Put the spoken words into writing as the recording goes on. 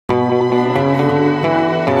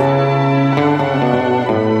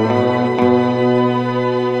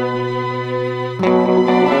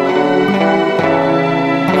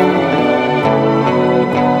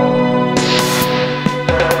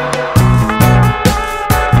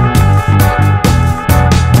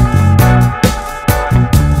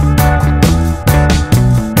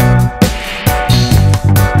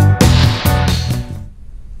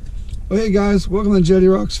Hey guys, welcome to Jetty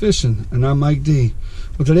Rocks Fishing, and I'm Mike D.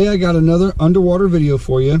 Well, today I got another underwater video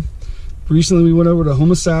for you. Recently we went over to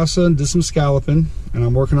Homosassa and did some scalloping, and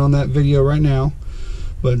I'm working on that video right now.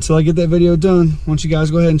 But until I get that video done, why don't you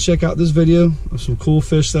guys go ahead and check out this video of some cool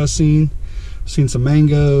fish that I've seen. I've seen some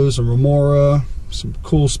mangoes, a remora, some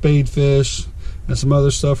cool spade fish, and some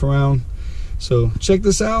other stuff around. So check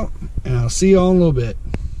this out, and I'll see y'all in a little bit.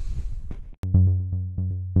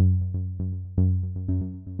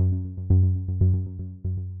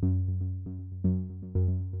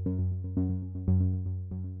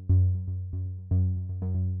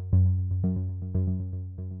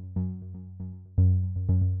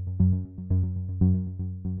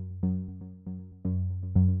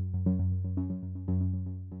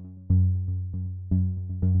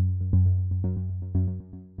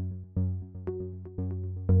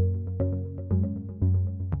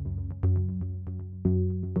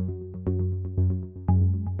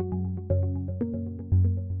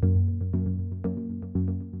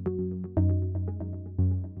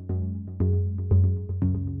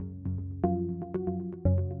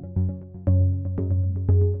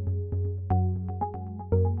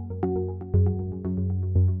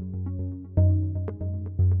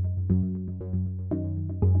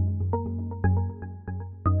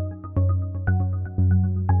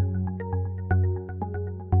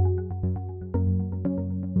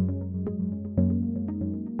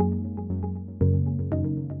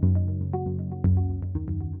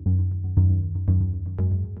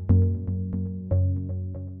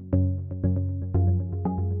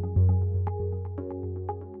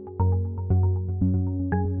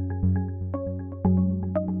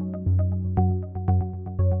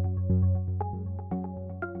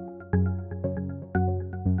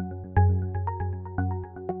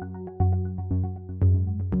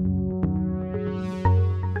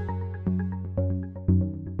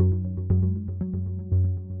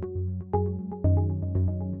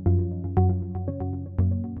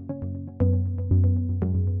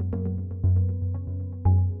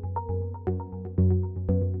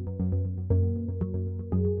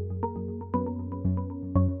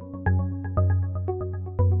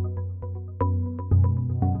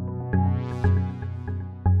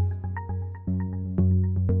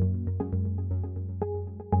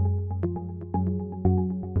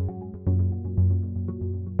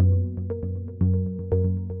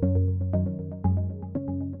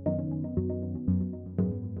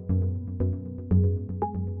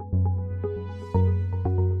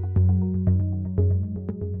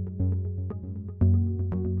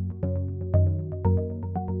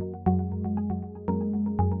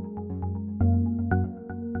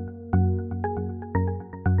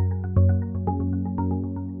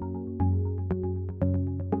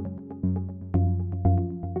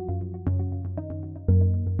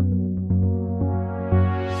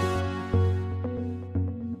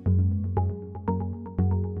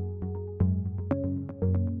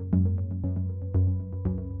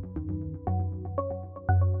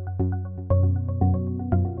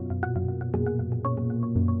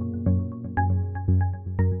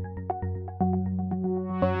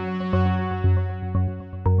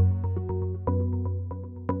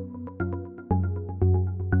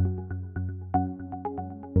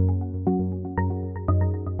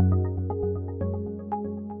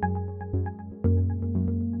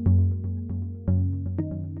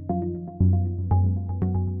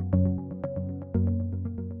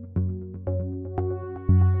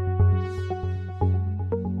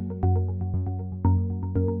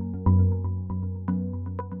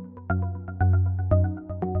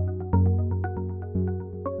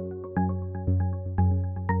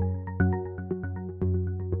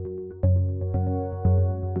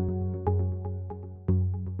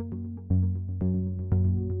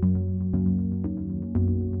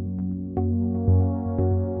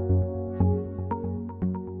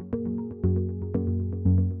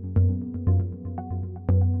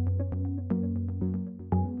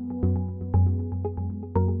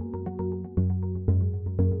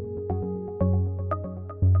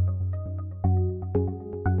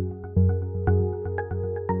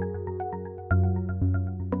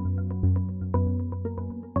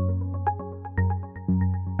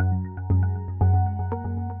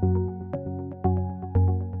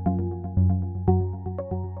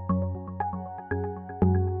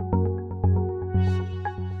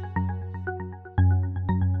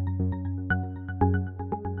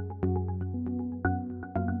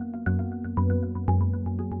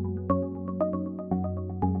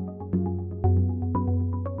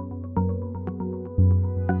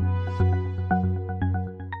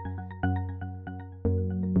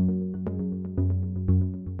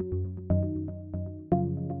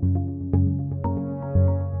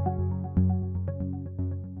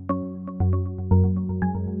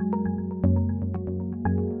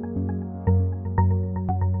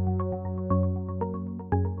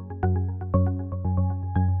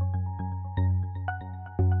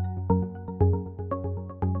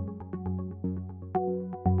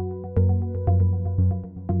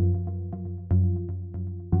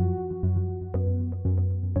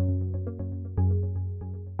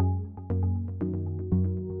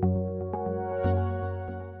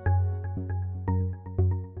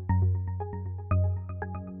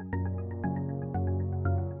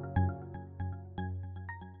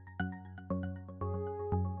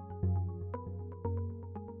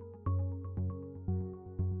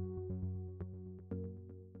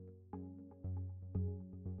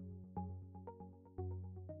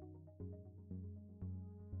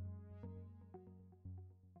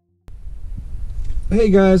 Hey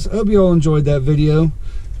guys, I hope you all enjoyed that video.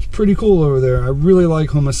 It's pretty cool over there. I really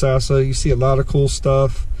like Homosassa. You see a lot of cool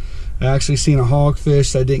stuff. I actually seen a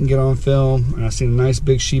hogfish that I didn't get on film, and I seen a nice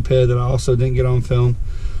big sheephead that I also didn't get on film,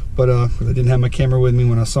 but I didn't have my camera with me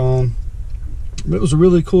when I saw them. But it was a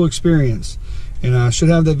really cool experience, and I should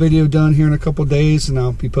have that video done here in a couple days, and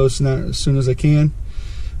I'll be posting that as soon as I can.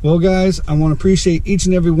 Well guys, I want to appreciate each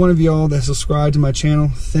and every one of y'all that subscribed to my channel.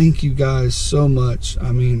 Thank you guys so much.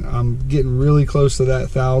 I mean, I'm getting really close to that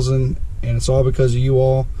 1,000, and it's all because of you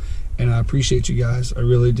all, and I appreciate you guys. I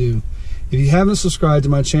really do. If you haven't subscribed to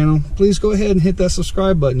my channel, please go ahead and hit that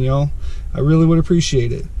subscribe button, y'all. I really would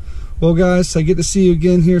appreciate it. Well guys, I get to see you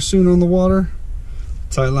again here soon on the water.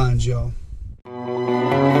 Tight lines, y'all.